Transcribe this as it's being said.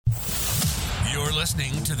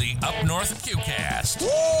listening to the Up North QCast.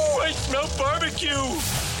 Woo! I smell barbecue!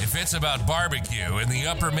 If it's about barbecue in the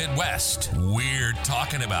upper Midwest, we're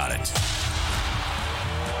talking about it.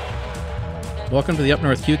 Welcome to the Up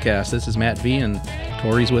North QCast. This is Matt V, and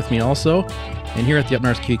Tori's with me also. And here at the Up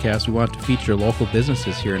North QCast, we want to feature local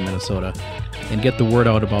businesses here in Minnesota and get the word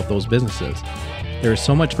out about those businesses. There is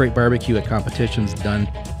so much great barbecue at competitions done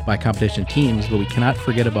by competition teams, but we cannot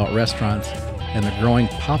forget about restaurants and the growing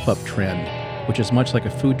pop-up trend, which is much like a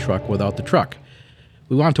food truck without the truck.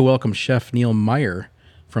 We want to welcome Chef Neal Meier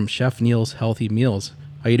from Chef Neal's Healthy Meals.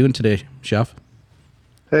 How you doing today, Chef?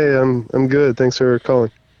 Hey, I'm good. Thanks for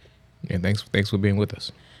calling. Yeah, thanks for being with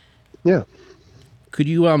us. Yeah. Could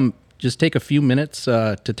you just take a few minutes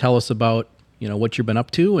to tell us about what you've been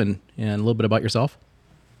up to and a little bit about yourself?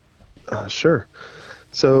 Sure.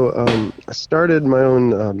 So I started my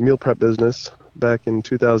own meal prep business back in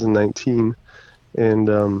 2019,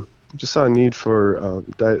 and just saw a need for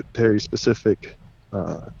dietary specific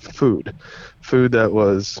food that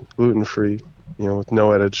was gluten-free, with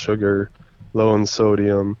no added sugar, low in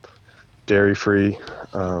sodium, dairy-free.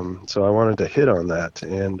 So I wanted to hit on that,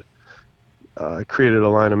 and I created a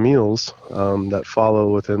line of meals that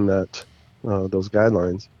follow within that those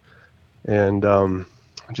guidelines. And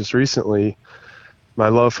just recently, my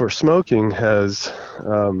love for smoking has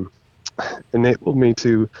enabled me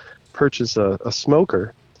to purchase a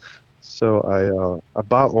smoker. So I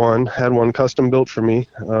bought one, had one custom built for me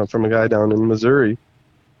from a guy down in Missouri,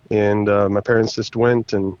 and my parents just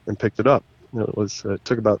went and picked it up. It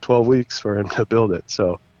took about 12 weeks for him to build it.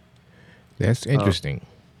 So that's interesting.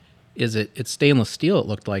 It's stainless steel? It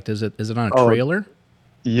looked like. Is it on a trailer?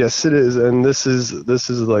 Yes, it is, and this is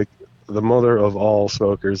like the mother of all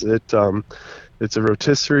smokers. It's a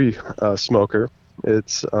rotisserie smoker.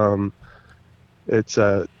 It's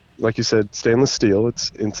like you said, stainless steel.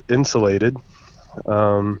 It's insulated,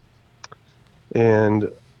 and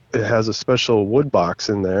it has a special wood box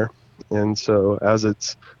in there. And so as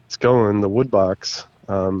it's going, the wood box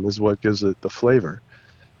is what gives it the flavor.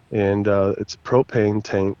 And it's a propane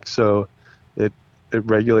tank, so it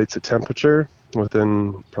regulates the temperature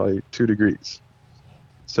within probably 2 degrees.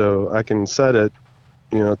 So I can set it,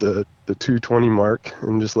 at the 220 mark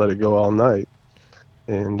and just let it go all night.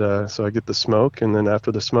 And so I get the smoke, and then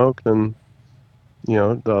after the smoke, then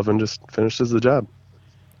the oven just finishes the job.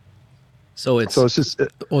 So it's just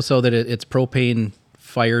it's propane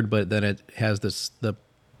fired, but then it has the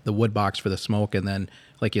wood box for the smoke, and then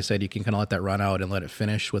like you said, you can kind of let that run out and let it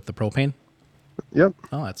finish with the propane. Yep.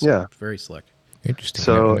 Oh, that's very slick. Interesting.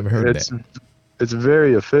 So I've never heard of that. It's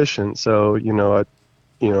very efficient. So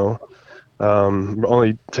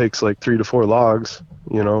only takes like 3 to 4 logs,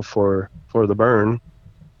 for the burn,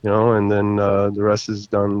 and then the rest is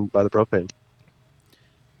done by the propane.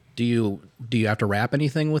 Do you have to wrap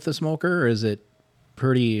anything with the smoker, or is it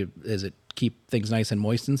keep things nice and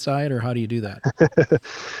moist inside, or how do you do that?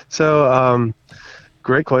 So,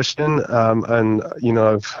 great question. And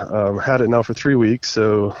I've had it now for 3 weeks,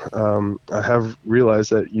 so I have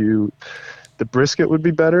realized that the brisket would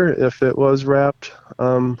be better if it was wrapped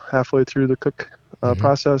halfway through the cook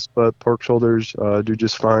process, but pork shoulders do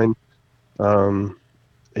just fine.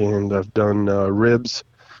 And I've done ribs.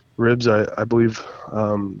 Ribs, I believe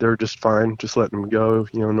they're just fine. Just let them go.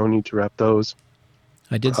 No need to wrap those.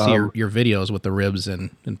 I did see your videos with the ribs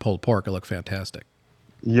and pulled pork. It looked fantastic.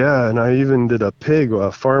 Yeah, and I even did a pig.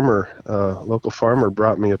 A local farmer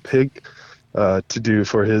brought me a pig to do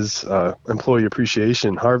for his employee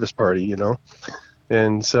appreciation harvest party,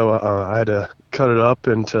 And so I had to cut it up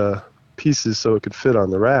into pieces so it could fit on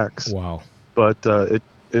the racks. Wow. But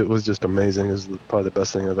it was just amazing. It was probably the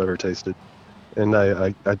best thing I've ever tasted. And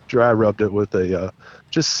I dry rubbed it with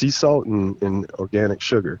just sea salt and organic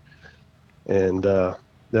sugar. And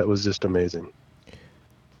that was just amazing.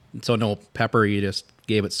 So no pepper, you just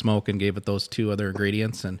gave it smoke and gave it those 2 other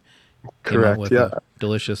ingredients and Correct. came out with a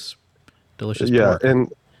delicious yeah, pork.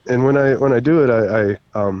 and when I do it, I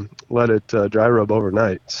let it dry rub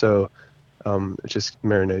overnight, so it just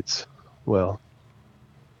marinates well.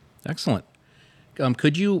 Excellent.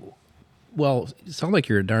 Could you? Well, it sounds like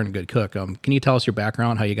you're a darn good cook. Can you tell us your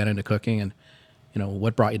background, how you got into cooking, and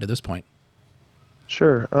what brought you to this point?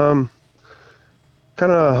 Sure.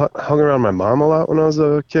 Kind of hung around my mom a lot when I was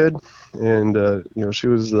a kid, and she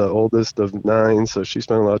was the oldest of 9, so she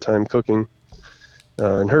spent a lot of time cooking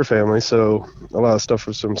in her family. So a lot of stuff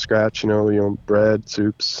was from scratch, bread,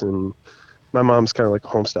 soups, and my mom's kind of like a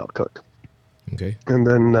homestyle cook. Okay. And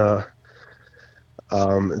then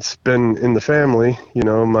it's been in the family.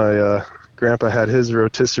 My grandpa had his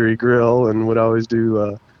rotisserie grill and would always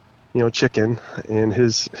do chicken, and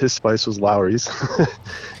his spice was Lowry's.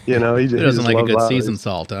 He Who just doesn't like a loved good Lowry's. seasoned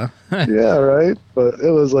salt, huh? Yeah, right. But it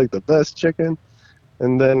was like the best chicken.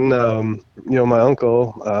 And then, my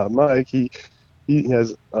uncle, Mike, he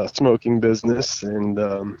has a smoking business, and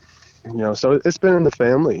so it's been in the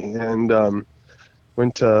family. And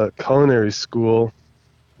went to culinary school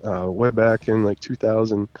way back in like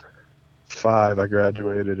 2005. I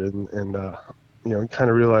graduated, and kind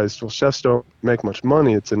of realized, well, chefs don't make much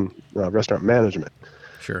money. It's in restaurant management.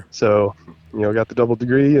 Sure. So, got the double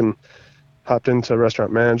degree and hopped into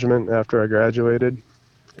restaurant management after I graduated.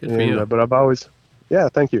 Good for you. But I've always, yeah,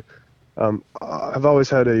 thank you. I've always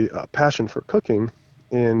had a passion for cooking,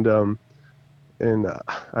 and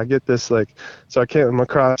I get this so I came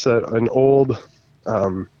across an old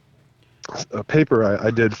a paper I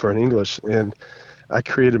did for an English, and I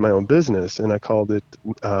created my own business, and I called it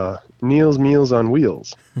Neal's Meals on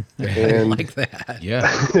Wheels. I And like that. Yeah.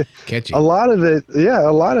 Catchy. a lot of it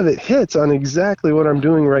hits on exactly what I'm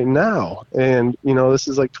doing right now. And this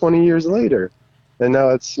is like 20 years later, and now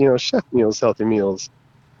it's Chef Meals, Healthy Meals.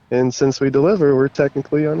 And since we deliver, we're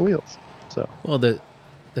technically on wheels. So Well, the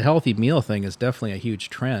healthy meal thing is definitely a huge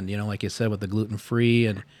trend. Like you said, with the gluten free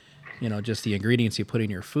and just the ingredients you put in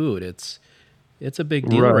your food. It's a big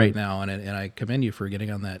deal right now, and I commend you for getting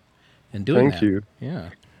on that and doing that. Thank you. Yeah.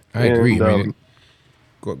 I agree. And, I mean,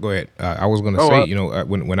 go ahead. I was going to say,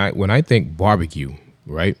 when I think barbecue,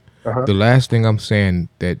 right? Uh-huh. The last thing I'm saying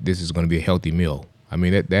that this is going to be a healthy meal. I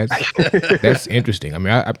mean, that's interesting. I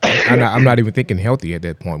mean, I'm not even thinking healthy at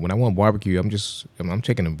that point. When I want barbecue, I'm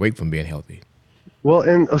taking a break from being healthy. Well,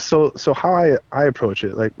 and so how I approach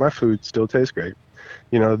it, like my food still tastes great.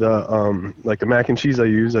 The mac and cheese I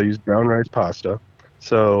use brown rice pasta.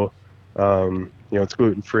 So, it's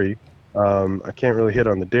gluten free. I can't really hit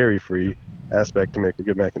on the dairy free aspect to make a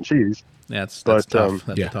good mac and cheese. That's But, tough.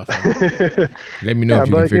 That's yeah. a tough one. Let me know if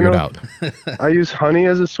you can figure it out. I use honey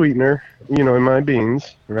as a sweetener, in my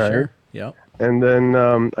beans, right? Sure. Yep. And then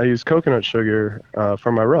I use coconut sugar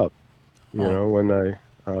for my rub, when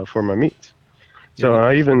for my meats. So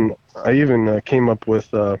I even came up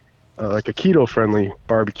with like a keto-friendly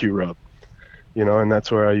barbecue rub, and that's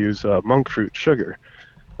where I use monk fruit sugar.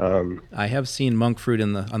 I have seen monk fruit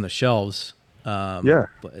on the shelves. Yeah.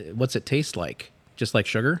 What's it taste like? Just like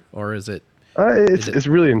sugar, or is it? It's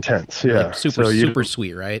really intense. Yeah. Like super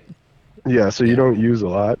sweet, right? Yeah. So you don't use a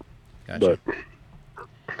lot. Gotcha.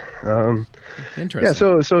 But Interesting.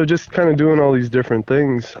 yeah. So just kind of doing all these different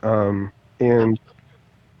things, and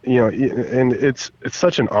and it's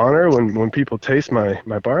such an honor when people taste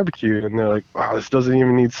my barbecue and they're like, wow, this doesn't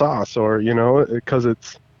even need sauce, or because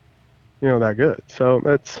it's that good. So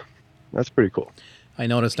that's pretty cool. I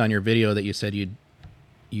noticed on your video that you said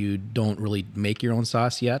you don't really make your own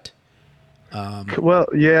sauce yet. Well,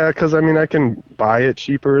 yeah, because I can buy it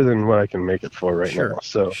cheaper than what I can make it for right now.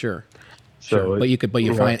 So Sure. So But you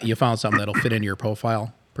found something that'll fit into your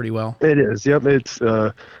profile pretty well. it is. Yep, it's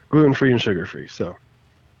gluten free and sugar free. So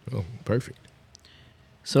Oh, perfect.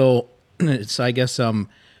 So I guess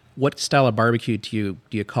what style of barbecue do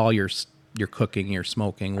you call your cooking, your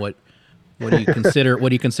smoking? What do you consider? What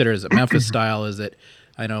do you consider? Is it Memphis style? Is it?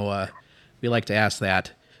 I know we like to ask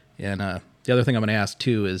that. And the other thing I'm going to ask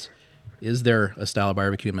too is there a style of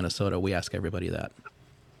barbecue in Minnesota? We ask everybody that.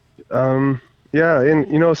 yeah,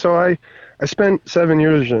 and so I spent 7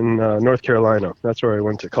 years in North Carolina. That's where I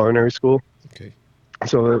went to culinary school. Okay.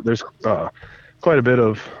 So there's quite a bit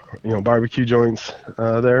of barbecue joints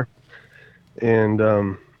there,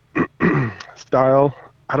 and style.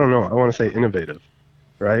 I don't know. I want to say innovative,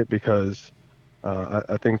 right? Because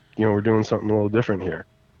I think we're doing something a little different here.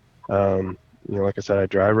 Like I said, I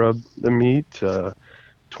dry rub the meat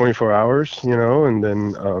 24 hours, and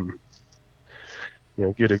then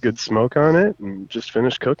get a good smoke on it and just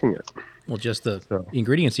finish cooking it. Well, just the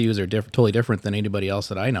ingredients you use are totally different than anybody else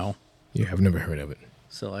that I know. Yeah, I've never heard of it.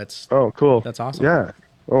 So that's cool. That's awesome. Yeah.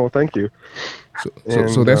 Oh, thank you.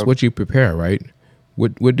 So that's what you prepare, right?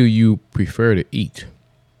 What do you prefer to eat?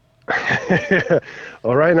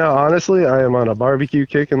 Well, right now, honestly, I am on a barbecue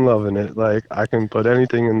kick and loving it. Like I can put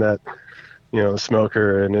anything in that,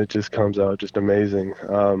 smoker, and it just comes out just amazing.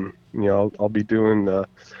 I'll be doing,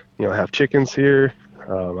 have chickens here.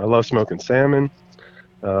 I love smoking salmon.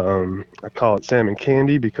 I call it salmon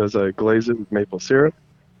candy because I glaze it with maple syrup.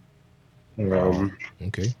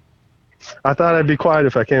 Okay. I thought I'd be quiet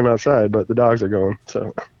if I came outside, but the dogs are going.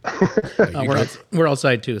 So We're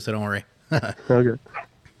outside too, so don't worry. okay.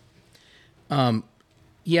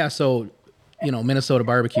 Yeah, so Minnesota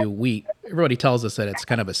barbecue, everybody tells us that it's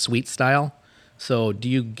kind of a sweet style. So do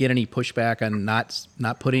you get any pushback on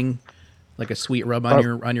not putting Like a sweet rub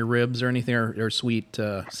on your ribs or anything, or sweet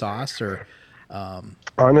sauce, or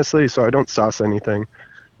Honestly, so I don't sauce anything.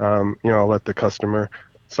 I'll let the customer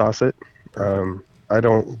sauce it. I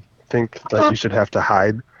don't think that you should have to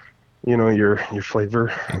hide, your flavor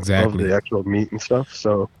of Exactly. the actual meat and stuff.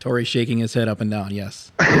 So Tori's shaking his head up and down.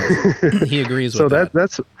 Yes, yes. He agrees so with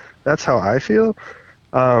that. that's how I feel.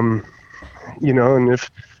 And if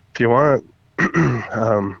you want,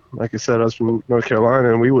 like I said, I was from North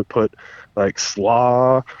Carolina, and we would put like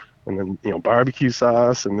slaw, and then barbecue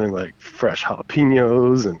sauce, and then like fresh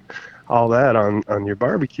jalapenos and all that on your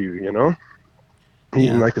barbecue. Eating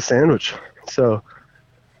Yeah. like a sandwich. So,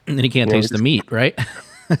 And then he can't taste the meat, right?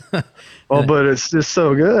 well, but it's just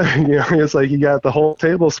so good. It's like you got the whole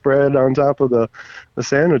table spread on top of the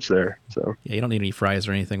sandwich there. So Yeah, you don't need any fries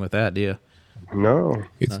or anything with that, do you? no,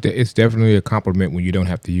 It's definitely a compliment when you don't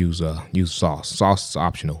have to use sauce. Sauce is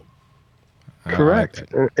optional. correct.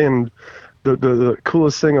 And the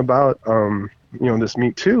coolest thing about this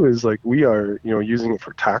meat too is like we are using it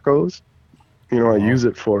for tacos. I use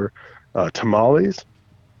it for tamales.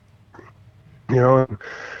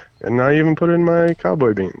 And not even put in my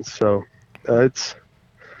cowboy beans. So it's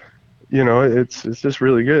it's just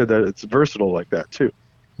really good that it's versatile like that too.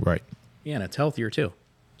 Right. Yeah, and it's healthier too.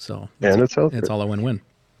 So And it's healthier. It's all a win-win.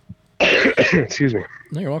 Excuse me.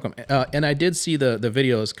 No, you're welcome. And I did see the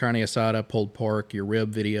videos, carne asada, pulled pork, your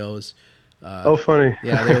rib videos. Oh, funny.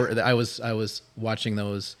 Yeah, they were. I was watching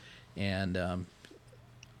those, and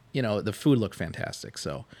the food looked fantastic.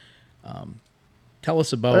 So, tell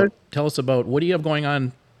us about what do you have going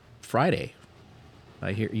on Friday?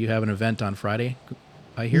 I hear you have an event on Friday.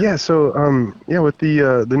 I hear. Yeah. So with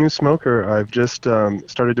the new smoker, I've just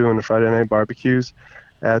started doing the Friday night barbecues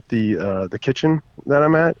at the kitchen that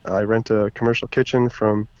I'm at. I rent a commercial kitchen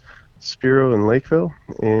from Spiro in Lakeville,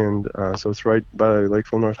 and so it's right by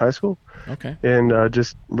Lakeville North High School. Okay. And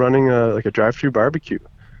just running a drive-through barbecue.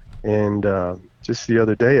 And just the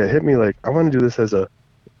other day, it hit me like I want to do this as a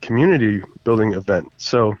community building event.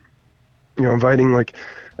 So, inviting like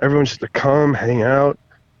everyone just to come, hang out,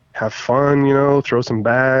 have fun, throw some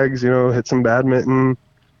bags, hit some badminton,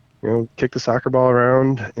 kick the soccer ball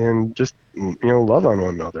around, and just love on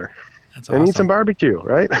one another. That's and awesome. eat some barbecue,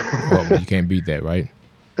 right? Well, you can't beat that, right?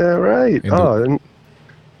 Yeah, right. And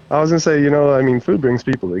I was gonna say, food brings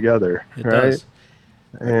people together, It right? does.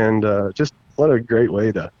 And just what a great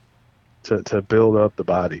way to build up the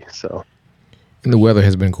body. So And the weather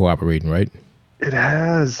has been cooperating, right? it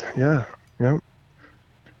has, yeah.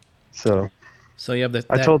 So So you have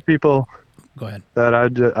I told people Go ahead. that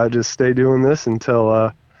I'd just stay doing this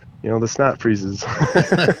until the snot freezes.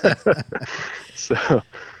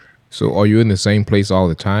 So are you in the same place all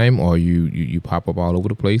the time, or you pop up all over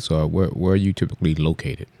the place, or where are you typically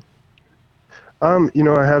located? I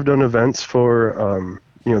have done events for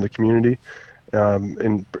the community,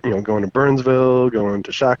 and going to Burnsville, going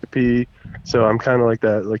to Shakopee. So I'm kind of like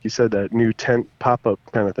that, like you said, that new tent pop-up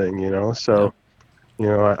kind of thing. So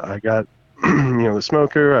I got the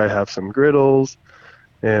smoker. I have some griddles,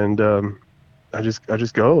 and I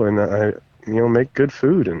just go and I make good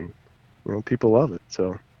food, and people love it.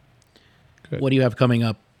 So What do you have coming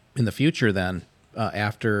up in the future then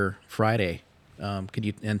after Friday? Could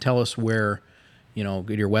you tell us where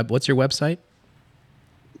what's your website?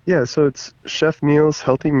 yeah, so it's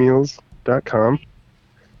chefnealshealthymeals.com,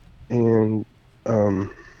 and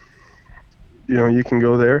you can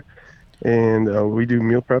go there, and we do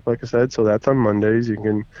meal prep, like I said. So that's on Mondays. You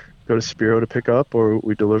can go to Spiro to pick up, or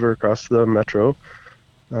we deliver across the metro.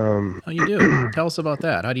 Oh, you do. Tell us about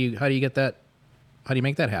that. How do you get that? How do you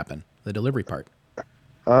make that happen? The delivery part.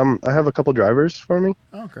 I have a couple drivers for me.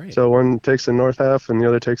 Oh, great. So one takes the north half, and the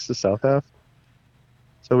other takes the south half.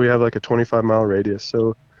 So we have like a 25-mile radius.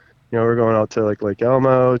 So we're going out to like Lake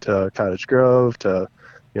Elmo, to Cottage Grove, to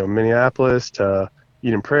Minneapolis, to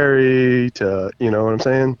Eden Prairie, to what I'm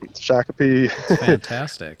saying, Shakopee.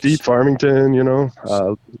 Fantastic. Deep Farmington,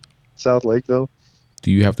 South Lakeville.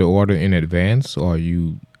 Do you have to order in advance, or how do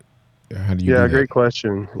you do that? Great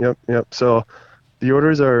question. Yep. So the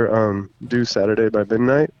orders are due Saturday by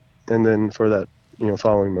midnight, and then for that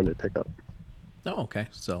following Monday pickup. Oh, okay.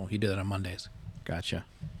 So you do that on Mondays. Gotcha.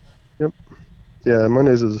 Yep. Yeah,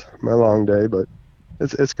 Mondays is my long day, but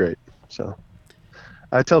it's great. So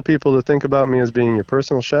I tell people to think about me as being your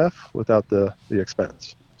personal chef without the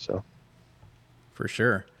expense. So For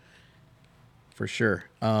sure.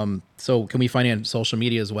 So can we find you on social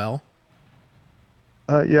media as well?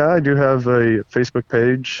 I do have a Facebook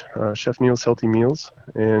page, Chef Neal's Healthy Meals,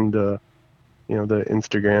 and the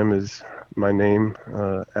Instagram is my name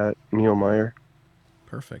at Neal Meier.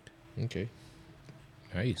 Perfect. Okay.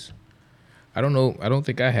 Nice. I don't know. I don't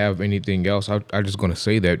think I have anything else. I'm just going to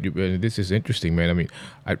say that this is interesting, man. I mean,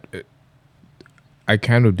 I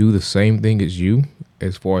kind of do the same thing as you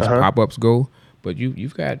as far as pop-ups go, but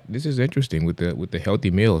you've got, this is interesting with the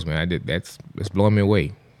healthy meals, man. It's blowing me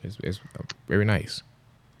away. It's very nice.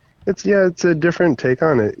 It's a different take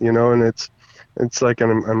on it, and it's like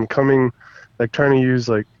I'm coming, like trying to use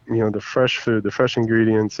like the fresh food, the fresh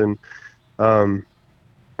ingredients, and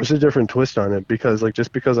there's a different twist on it because like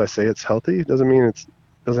just because I say it's healthy doesn't mean it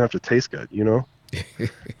doesn't have to taste good,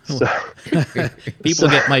 So, people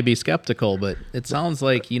might be skeptical, but it sounds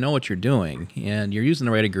like you know what you're doing and you're using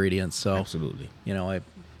the right ingredients. So absolutely,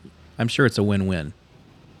 I'm sure it's a win-win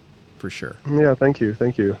for sure. Yeah, thank you.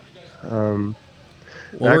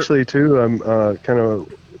 Actually, too, I'm kind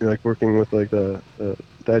of like working with like the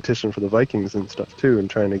dietitian for the Vikings and stuff too, and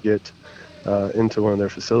trying to get into one of their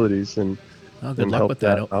facilities and good luck with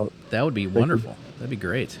that. That would be wonderful. That'd be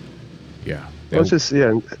great. Yeah. Well, it's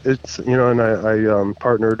and I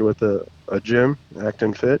partnered with a gym,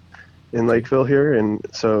 Acton Fit, in Lakeville here, and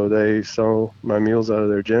so they sell my meals out of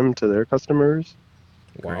their gym to their customers.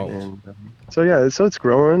 Wow. And so it's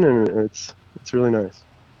growing and it's really nice.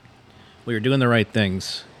 Well, you're doing the right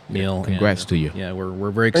things, Neal. Congrats to you. Yeah,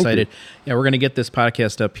 we're very excited. Yeah, we're going to get this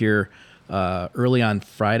podcast up here early on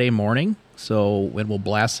Friday morning, so we'll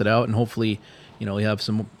blast it out, and hopefully, we have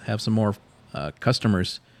some more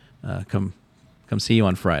customers come see you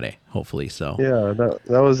on Friday. Hopefully, so. Yeah,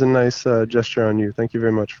 that was a nice gesture on you. Thank you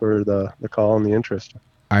very much for the call and the interest.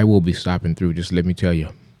 I will be stopping through. Just let me tell you.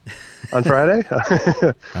 On Friday?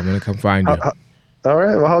 I'm gonna come find you. All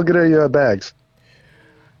right. Well, how good are your bags?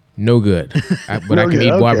 No good, but I can eat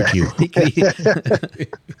barbecue.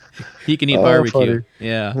 He can eat barbecue. Funny.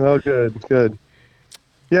 Yeah. Oh, good.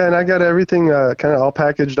 Yeah, and I got everything kind of all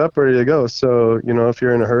packaged up, ready to go. So, if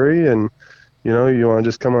you're in a hurry and, you want to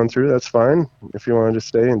just come on through, that's fine. If you want to just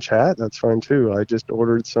stay and chat, that's fine too. I just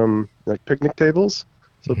ordered some like picnic tables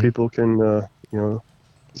so people can,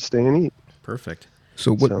 stay and eat. Perfect.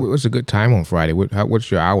 So what's a good time on Friday?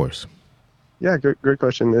 What's your hours? Yeah, great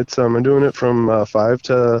question. It's I'm doing it from 5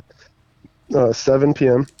 to 7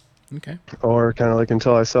 p.m. Okay. Or kind of like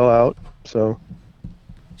until I sell out. So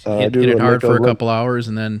hit it hard for a couple hours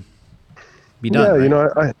and then be done.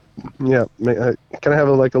 Yeah, I kind of have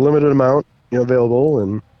a limited amount available,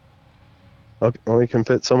 and I only can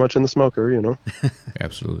fit so much in the smoker.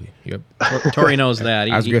 Absolutely. Yep. Tori knows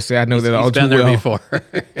that. I was gonna say I know that all too well. He's been there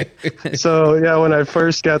before. So yeah, when I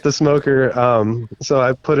first got the smoker, so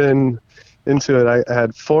I put into it. I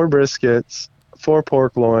had 4 briskets, 4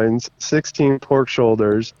 pork loins, 16 pork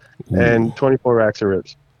shoulders, and 24 racks of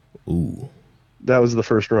ribs. Ooh. That was the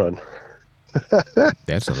first run.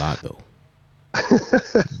 That's a lot, though.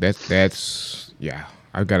 That's yeah.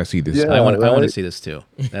 I've got to see this. Yeah, I want to see this too.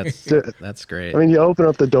 That's great. I mean, you open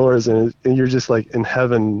up the doors and you're just like in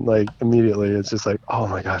heaven, like immediately. It's just like, oh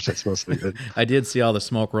my gosh, that smells so good. I did see all the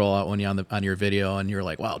smoke roll out when you on your video, and you were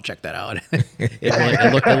like, wow, check that out.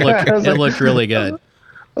 It looked really good.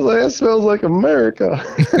 I was like, that smells like America.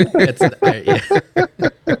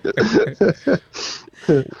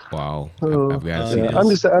 Wow. I've got to see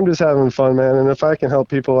this. I'm just having fun, man. And if I can help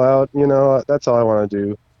people out, that's all I want to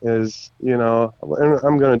do is, and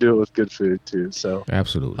I'm going to do it with good food too. So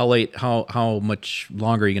absolutely. How much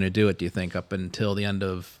longer are you going to do it? Do you think up until the end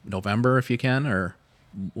of November, if you can, or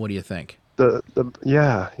what do you think?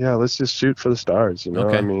 Yeah. Let's just shoot for the stars.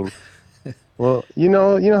 Okay. I mean, well, you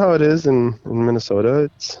know how it is in Minnesota.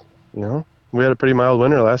 It's, we had a pretty mild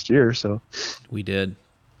winter last year, so. We did.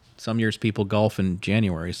 Some years people golf in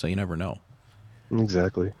January, so you never know.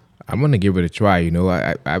 Exactly. I'm gonna give it a try.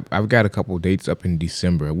 I've got a couple of dates up in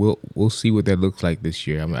December. We'll see what that looks like this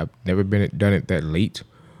year. I've never done it that late,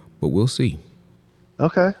 but we'll see.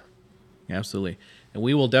 Okay. Absolutely, and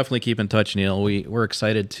we will definitely keep in touch, Neal. We're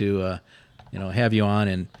excited to have you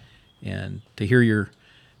on and to hear your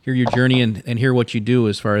journey and hear what you do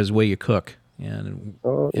as far as the way you cook. And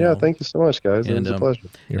thank you so much, guys. It was a pleasure.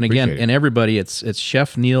 And again, and everybody, it's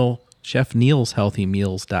Chef Neal,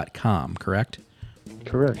 chefnealshealthymeals.com, correct?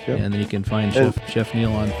 Correct, yeah. And then you can find Chef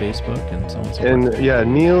Neal on Facebook and so on and so forth. And yeah,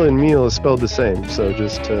 Neal and meal is spelled the same, so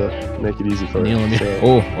just to make it easy for Neal you. And so.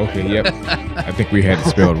 Oh, okay, yep. I think we had it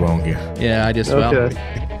spelled wrong here. Yeah, I just okay.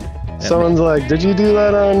 Someone's like, did you do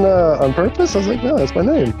that on purpose? I was like, no, that's my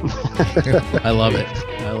name. I love it.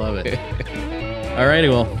 All righty,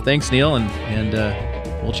 well, thanks, Neal, and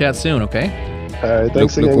we'll chat soon, okay? All right,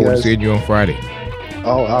 thanks again, guys. Look forward to seeing you on Friday.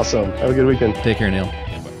 Oh, awesome. Have a good weekend. Take care, Neal.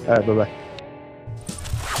 All right, bye-bye.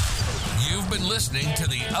 You've been listening listening to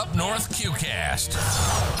the Up North QCast,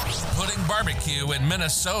 putting barbecue in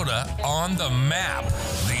Minnesota on the map.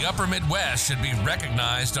 The Upper Midwest should be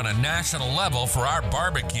recognized on a national level for our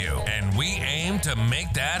barbecue, and we aim to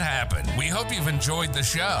make that happen. We hope you've enjoyed the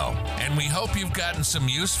show, and we hope you've gotten some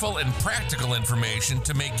useful and practical information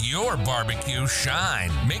to make your barbecue shine.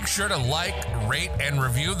 Make sure to like, rate, and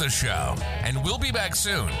review the show, and we'll be back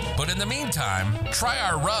soon. But in the meantime, try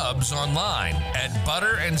our rubs online at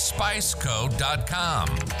butterandspiceco.com.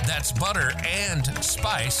 That's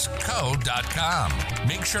butterandspiceco.com.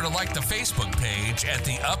 Make sure to like the Facebook page at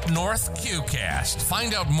the Up North QCast.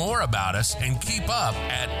 Find out more about us and keep up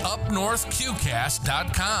at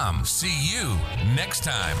upnorthqcast.com. See you next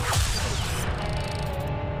time.